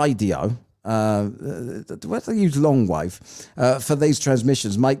shortwave radio, where they use long wave, for these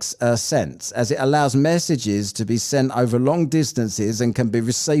transmissions makes sense, as it allows messages to be sent over long distances and can be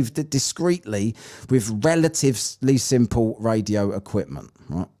received discreetly with relatively simple radio equipment.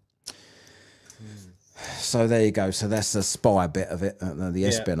 Right. So there you go. So that's the spy bit of it, the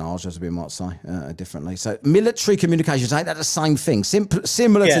espionage, as we might say, differently. So military communications, ain't that the same thing?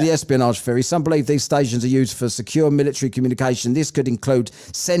 Similar to the espionage theory, some believe these stations are used for secure military communication. This could include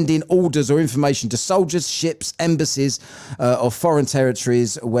sending orders or information to soldiers, ships, embassies, or foreign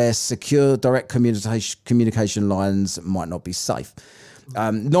territories where secure direct communication lines might not be safe.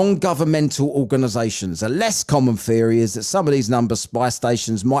 Non-governmental organisations. A less common theory is that some of these number spy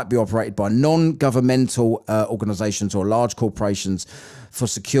stations might be operated by non-governmental organisations or large corporations for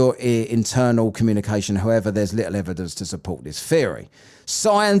secure internal communication. However, there's little evidence to support this theory.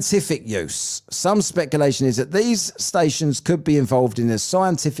 Scientific use. Some speculation is that these stations could be involved in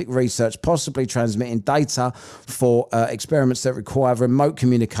scientific research, possibly transmitting data for experiments that require remote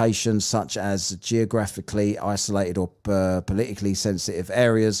communication, such as geographically isolated or politically sensitive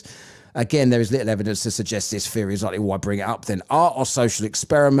areas. Again, there is little evidence to suggest this theory is likely. Why bring it up then? Art or social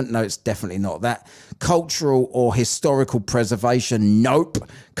experiment? No, it's definitely not that. Cultural or historical preservation? Nope.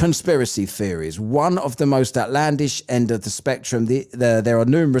 Conspiracy theories. One of the most outlandish end of the spectrum. There are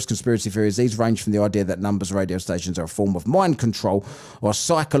numerous conspiracy theories. These range from the idea that numbers radio stations are a form of mind control or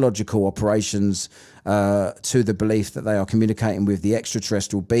psychological operations to the belief that they are communicating with the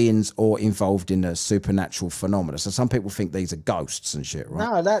extraterrestrial beings or involved in a supernatural phenomena. So some people think these are ghosts and shit, right?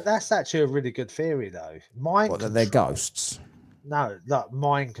 No, that's actually a really good theory, though. That they're ghosts? No, like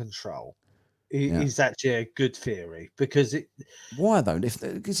mind control is actually a good theory because it. Why though?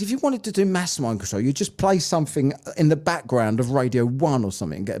 Because if you wanted to do mass mind control, you just play something in the background of Radio 1 or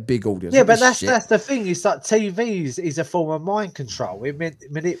something and get a big audience. Yeah, but that's the thing. It's like TV is a form of mind control. It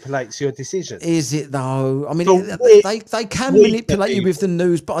manipulates your decisions. Is it though? I mean, they can manipulate you with the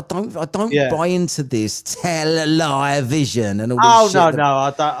news, but I don't buy into this television and all this shit. No,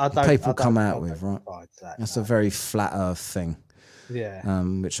 I don't. People come out with, right? That's a very flat earth thing. Yeah,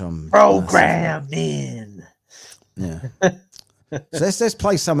 which I'm programmed in. Yeah. So let's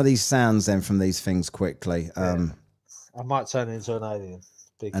play some of these sounds then from these things quickly. I might turn into an alien.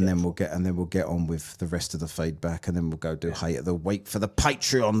 Then we'll get on with the rest of the feedback, and then we'll go do hate of the week for the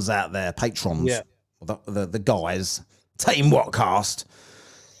Patreons out there. Patrons, the guys, Team Whatcast.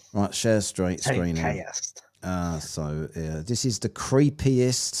 Right, share screen. So this is the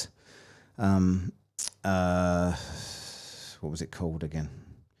creepiest. What was it called again?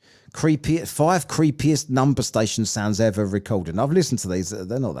 5 creepiest number station sounds ever recorded. And I've listened to these.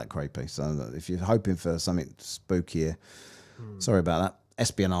 They're not that creepy. So if you're hoping for something spookier, sorry about that.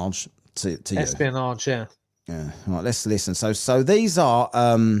 Espionage to you. Espionage, yeah. Yeah. Right, let's listen. So these are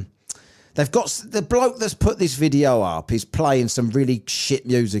they've got the bloke that's put this video up is playing some really shit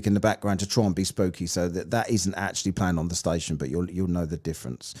music in the background to try and be spooky. So that isn't actually playing on the station, but you'll know the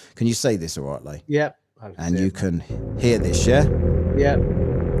difference. Can you see this all right, Lee? Yep. And you can hear this, yeah? Yeah.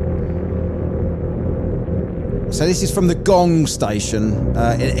 So this is from the Gong station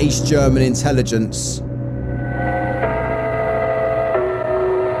in East German intelligence.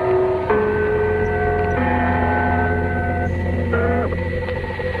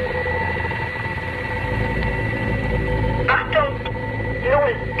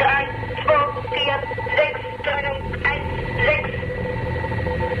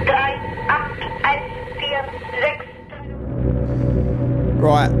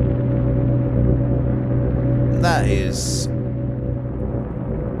 Right, that is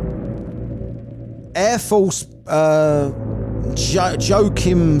Air Force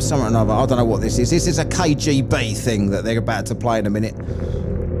Joachim something or another. I don't know what this is. This is a KGB thing that they're about to play in a minute.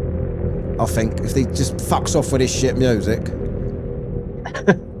 I think if he just fucks off with this shit music.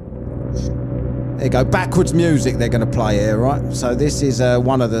 There you go, backwards music they're going to play here, right? So this is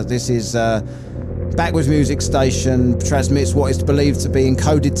backwards music station transmits what is believed to be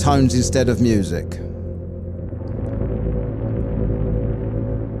encoded tones instead of music.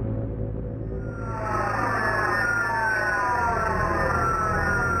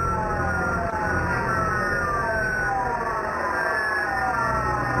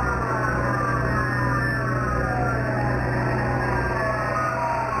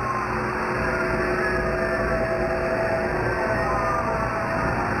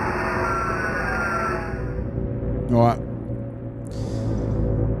 Right.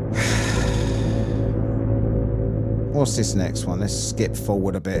 What's this next one? Let's skip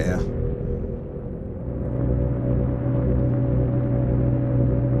forward a bit here.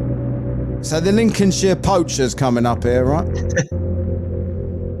 So the Lincolnshire poacher's coming up here, right?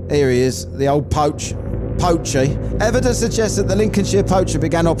 Here he is, the old poachy. Evidence suggests that the Lincolnshire poacher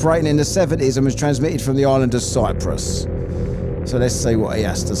began operating in the 70s and was transmitted from the island of Cyprus. So let's see what he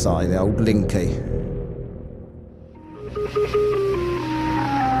has to say, the old Linky.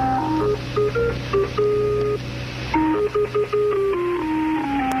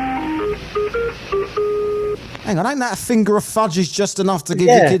 Hang on, ain't that a finger of fudge is just enough to give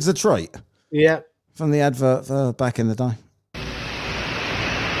your kids a treat? Yeah. From the advert back in the day.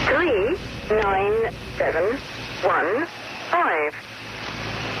 39715.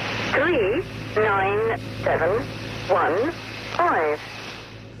 39715.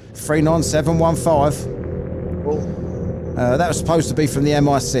 39715. That was supposed to be from the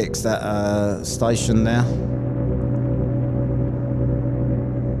MI6, that station there.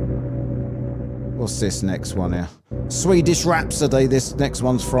 What's this next one here? Swedish Rhapsody, this next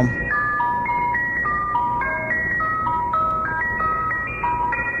one's from.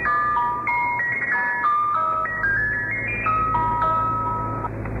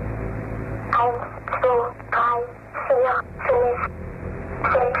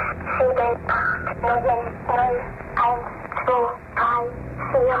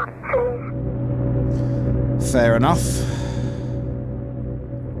 Fair enough.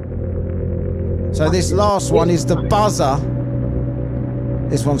 So this last one is the Buzzer.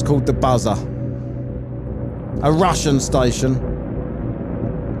 This one's called the Buzzer. A Russian station.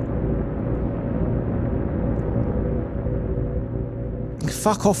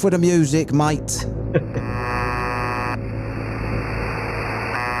 Fuck off with the music, mate.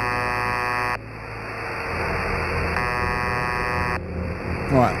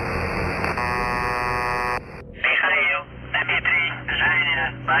 Right.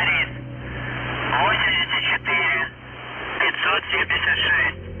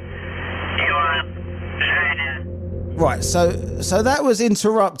 Right, so that was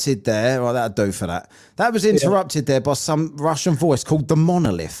interrupted there. Well, that'll do for that. That was interrupted there by some Russian voice called the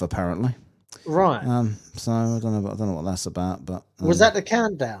Monolith, apparently. Right. So I don't know what that's about, but was that the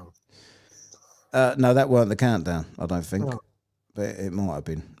countdown? No, that weren't the countdown. I don't think, but it might have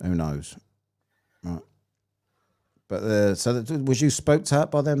been. Who knows? Right. But so was you spooked out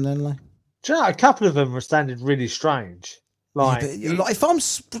by them then, Lee? Do you know, a couple of them were standing really strange. Like, like if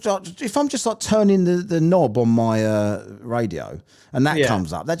I'm just like turning the knob on my radio and that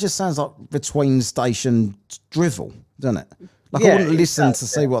comes up, that just sounds like between station drivel, doesn't it? Like I wouldn't listen to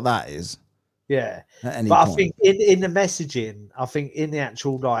see what that is. Yeah, at any but point. I think in the messaging, I think in the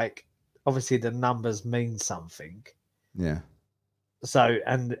actual, like, obviously the numbers mean something. Yeah. So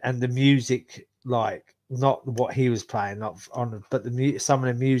and the music, like, not what he was playing, not on, but some of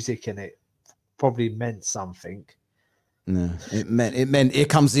the music in it probably meant something. No, it meant here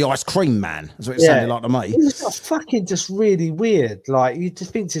comes the ice cream man. That's what it sounded like to me. It was like fucking just really weird. Like, you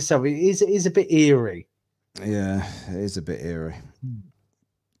just think to yourself, it is a bit eerie. Yeah, it is a bit eerie.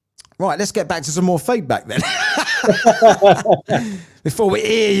 Right, let's get back to some more feedback then. Before we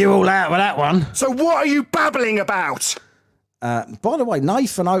hear you all out with that one. So what are you babbling about? By the way,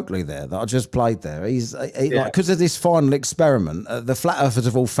 Nathan Oakley there that I just played there, he's like, because of this final experiment, the flat earthers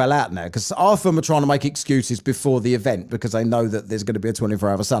have all fell out now because half of them are trying to make excuses before the event because they know that there's going to be a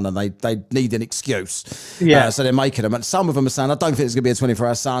 24-hour sun and they need an excuse. So they're making them. And some of them are saying, I don't think there's going to be a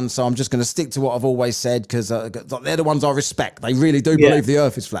 24-hour sun, so I'm just going to stick to what I've always said because they're the ones I respect. They really do believe the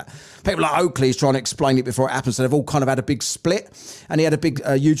earth is flat. People like Oakley is trying to explain it before it happens, so they've all kind of had a big split. And he had a big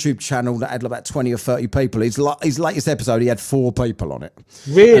YouTube channel that had about 20 or 30 people. His latest episode, he had 4 people on it.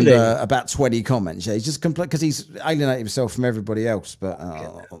 Really? And, about 20 comments. Yeah, he's just because he's alienated himself from everybody else. But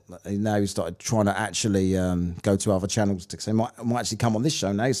now he's started trying to actually go to other channels to say, might actually come on this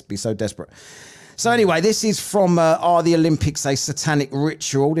show now. He's be so desperate. So anyway, this is from Are the Olympics a Satanic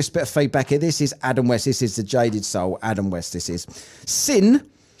Ritual? This bit of feedback here. This is Adam West. This is the Jaded Soul. Adam West, this is. Sin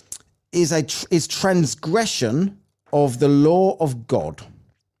is transgression of the law of God.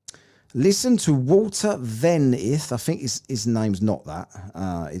 Listen to Walter Venith. I think his name's not that.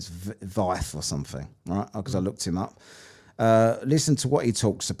 It's Vith or something, right? Because I looked him up. Listen to what he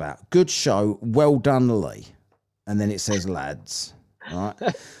talks about. Good show. Well done, Lee. And then it says lads, right?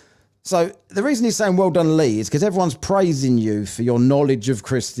 So the reason he's saying well done, Lee, is because everyone's praising you for your knowledge of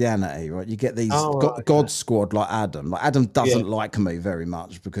Christianity, right? You get these God squad like Adam. Like Adam doesn't like me very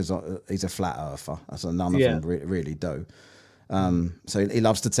much because he's a flat earther. So none of them really do. So he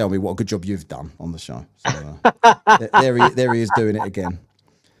loves to tell me what a good job you've done on the show. So, there he is doing it again.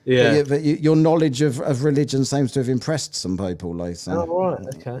 Yeah. But your knowledge of religion seems to have impressed some people, Lee. So,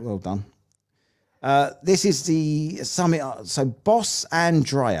 okay. Well done. This is the summit. So Boss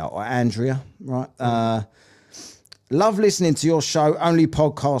Andrea, right? Love listening to your show. Only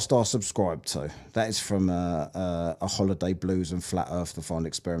podcast I subscribe to. That is from a Holiday Blues and Flat Earth, the Final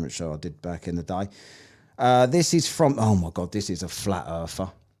Experiment show I did back in the day. This is from, oh my God, this is a Flat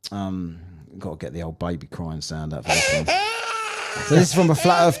Earther. Got to get the old baby crying sound out for this one. So this is from a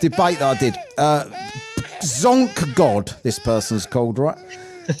Flat Earth debate that I did. Zonk God, this person's called, right?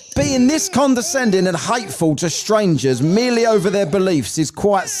 Being this condescending and hateful to strangers merely over their beliefs is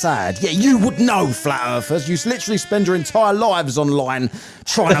quite sad. Yeah, you would know, Flat Earthers. You literally spend your entire lives online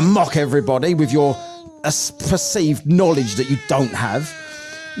trying to mock everybody with your perceived knowledge that you don't have.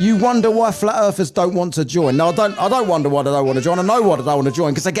 You wonder why Flat Earthers don't want to join. No, I don't wonder why they don't want to join. I know why they don't want to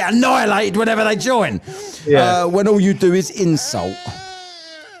join, because they get annihilated whenever they join. Yeah. When all you do is insult.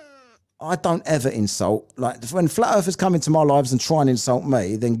 I don't ever insult. Like, when Flat Earthers come into my lives and try and insult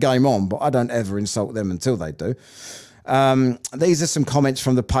me, then game on, but I don't ever insult them until they do. These are some comments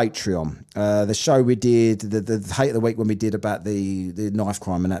from the Patreon. The show we did, the Hate of the Week when we did about the knife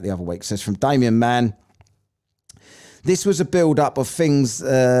crime and that the other week. It says from Damien Mann, this was a build-up of things,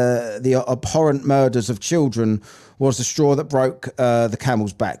 the abhorrent murders of children was the straw that broke the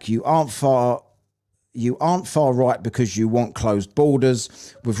camel's back. You aren't far right because you want closed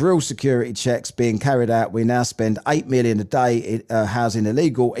borders. With real security checks being carried out, we now spend $8 million a day housing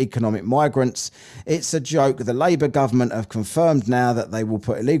illegal economic migrants. It's a joke. The Labour government have confirmed now that they will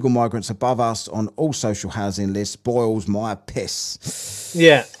put illegal migrants above us on all social housing lists. Boils my piss.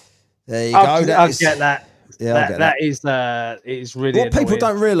 Yeah. There you go. I get that. Yeah, that is really what annoying. People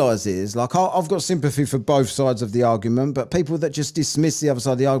don't realise is, like, I've got sympathy for both sides of the argument, but people that just dismiss the other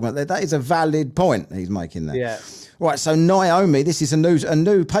side of the argument, that is a valid point he's making there. Yeah. Right, so Naomi, this is a new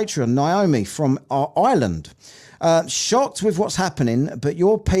Patreon, Naomi from Ireland. Shocked with what's happening, but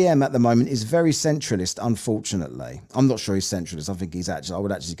your PM at the moment is very centralist, unfortunately. I'm not sure he's centralist. I think I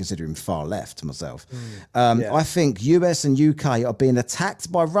would actually consider him far left myself. I think US and UK are being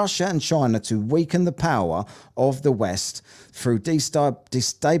attacked by Russia and China to weaken the power of the West through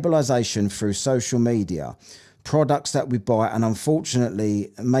destabilization through social media, products that we buy, and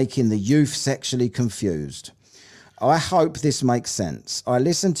unfortunately making the youth sexually confused. I hope this makes sense. I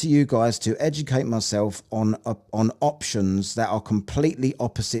listen to you guys to educate myself on options that are completely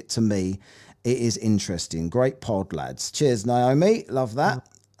opposite to me. It is interesting. Great pod, lads. Cheers, Naomi. Love that.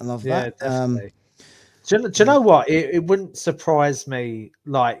 I love that. Definitely. Do you know what? It wouldn't surprise me.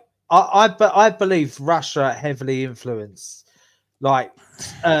 Like, I believe Russia heavily influenced. Like,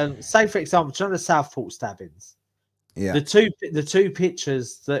 say for example, do you know the Southport stabbings? Yeah. The two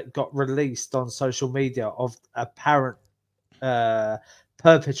pictures that got released on social media of apparent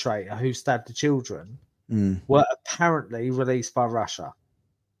perpetrator who stabbed the children were apparently released by Russia.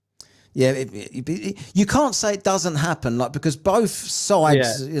 Yeah, you can't say it doesn't happen, like, because both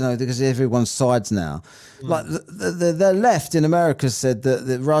sides, you know, because everyone's sides now. Like the left in America said that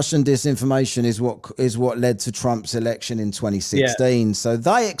the Russian disinformation is what led to Trump's election in 2016. Yeah. So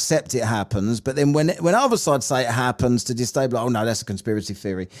they accept it happens, but then when other sides say it happens to destabilize, oh no, that's a conspiracy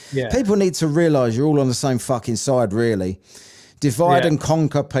theory. Yeah. People need to realize you're all on the same fucking side, really. Divide and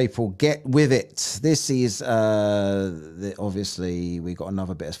conquer, people. Get with it. This is obviously we got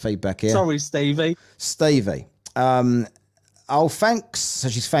another bit of feedback here. Sorry, Stevie. Oh, thanks. So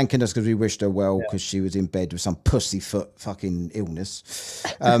she's thanking us because we wished her well because she was in bed with some pussyfoot fucking illness.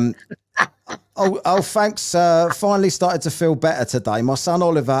 Thanks. Finally started to feel better today. My son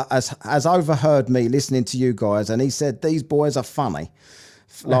Oliver has overheard me listening to you guys, and he said these boys are funny.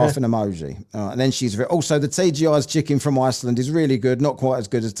 Laughing emoji. And then she's also the TGI's chicken from Iceland is really good. Not quite as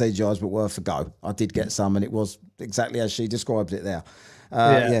good as TGI's, but worth a go. I did get some, and it was exactly as she described it there.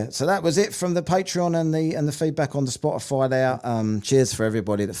 So that was it from the Patreon and the feedback on the Spotify there. Cheers for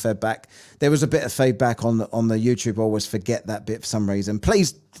everybody that fed back. There was a bit of feedback on the YouTube. I always forget that bit for some reason.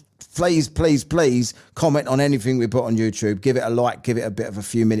 Please comment on anything we put on YouTube. Give it a like, give it a bit of a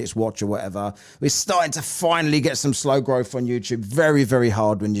few minutes watch or whatever. We're starting to finally get some slow growth on YouTube. Very, very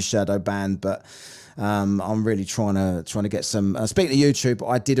hard when you're shadow banned, but I'm really trying to get some. Speaking of YouTube,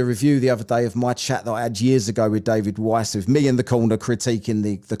 I did a review the other day of my chat that I had years ago with David Weiss, with me in the corner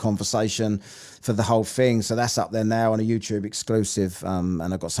critiquing the conversation for the whole thing. So that's up there now on a YouTube exclusive. And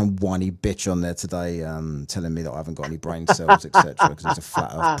I've got some whiny bitch on there today telling me that I haven't got any brain cells, etc. because he's a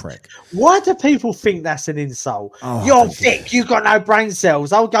flat earth prick. Why do people think that's an insult? Oh, you're thick, you've got no brain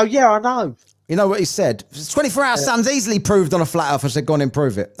cells. I'll go, yeah, I know. You know what he said? 24-hour sun's easily proved on a flat earth. I said, go on and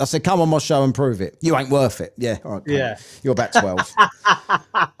prove it. I said, come on my show and prove it. You ain't worth it. Yeah. All right. Yeah. You're about 12.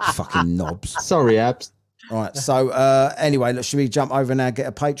 Fucking knobs. Sorry, Abs. All right. So anyway, look, should we jump over now, get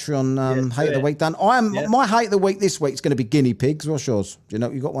a Patreon hate of the week done? My hate of the week this week is going to be guinea pigs. What's yours? Do you know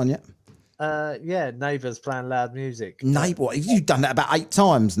you got one yet? Yeah, neighbours playing loud music. Neighbour? You've done that about 8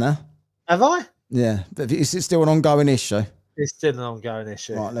 times now. Have I? Yeah. But is it still an ongoing issue? It's still an ongoing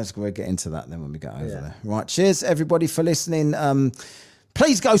issue. Right, let's go get into that then when we get over there. Right, cheers everybody for listening.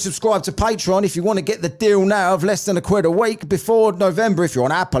 Please go subscribe to Patreon if you want to get the deal now of less than £1 a week before November, if you're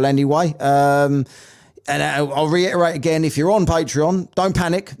on Apple anyway. And I'll reiterate again, if you're on Patreon, don't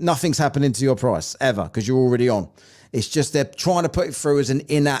panic. Nothing's happening to your price ever because you're already on. It's just they're trying to put it through as an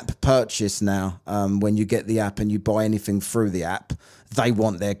in-app purchase now. When you get the app and you buy anything through the app, they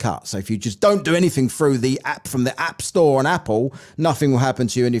want their cut. So if you just don't do anything through the app from the App Store on Apple, nothing will happen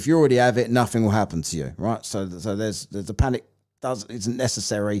to you. And if you already have it, nothing will happen to you, right? So there's the panic isn't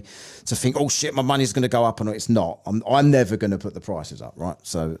necessary to think, oh shit, my money's going to go up, and it's not. I'm never going to put the prices up, right?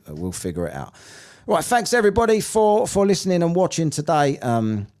 So we'll figure it out. Right, thanks everybody for listening and watching today.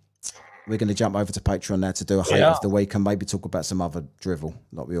 We're going to jump over to Patreon now to do a hate of the week and maybe talk about some other drivel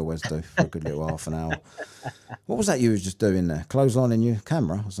like we always do for a good little half an hour. What was that you were just doing there? Clotheslining your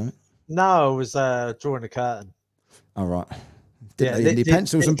camera or something? No, I was drawing a curtain. All right. Didn't any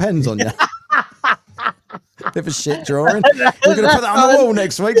pencils and pens on you? Bit of a shit drawing. We're going to put that on the wall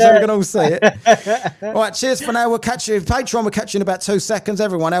next week so we can all see it. All right, cheers for now. We'll catch you. Patreon, we'll catch you in about 2 seconds.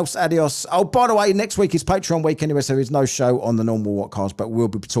 Everyone else, adios. Oh, by the way, next week is Patreon week anyway, so there's no show on the normal Whatcast, but we'll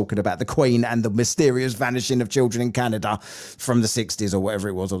be talking about the Queen and the mysterious vanishing of children in Canada from the 60s or whatever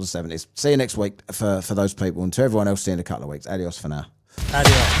it was, or the 70s. See you next week for those people, and to everyone else, see you in a couple of weeks. Adios for now.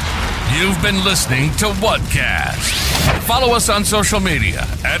 Adios. You've been listening to Whatcast. Follow us on social media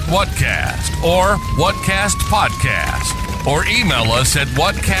at Whatcast or whatkastpodcast, or email us at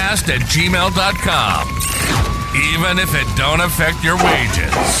whatkast@gmail.com, even if it don't affect your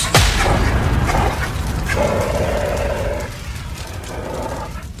wages.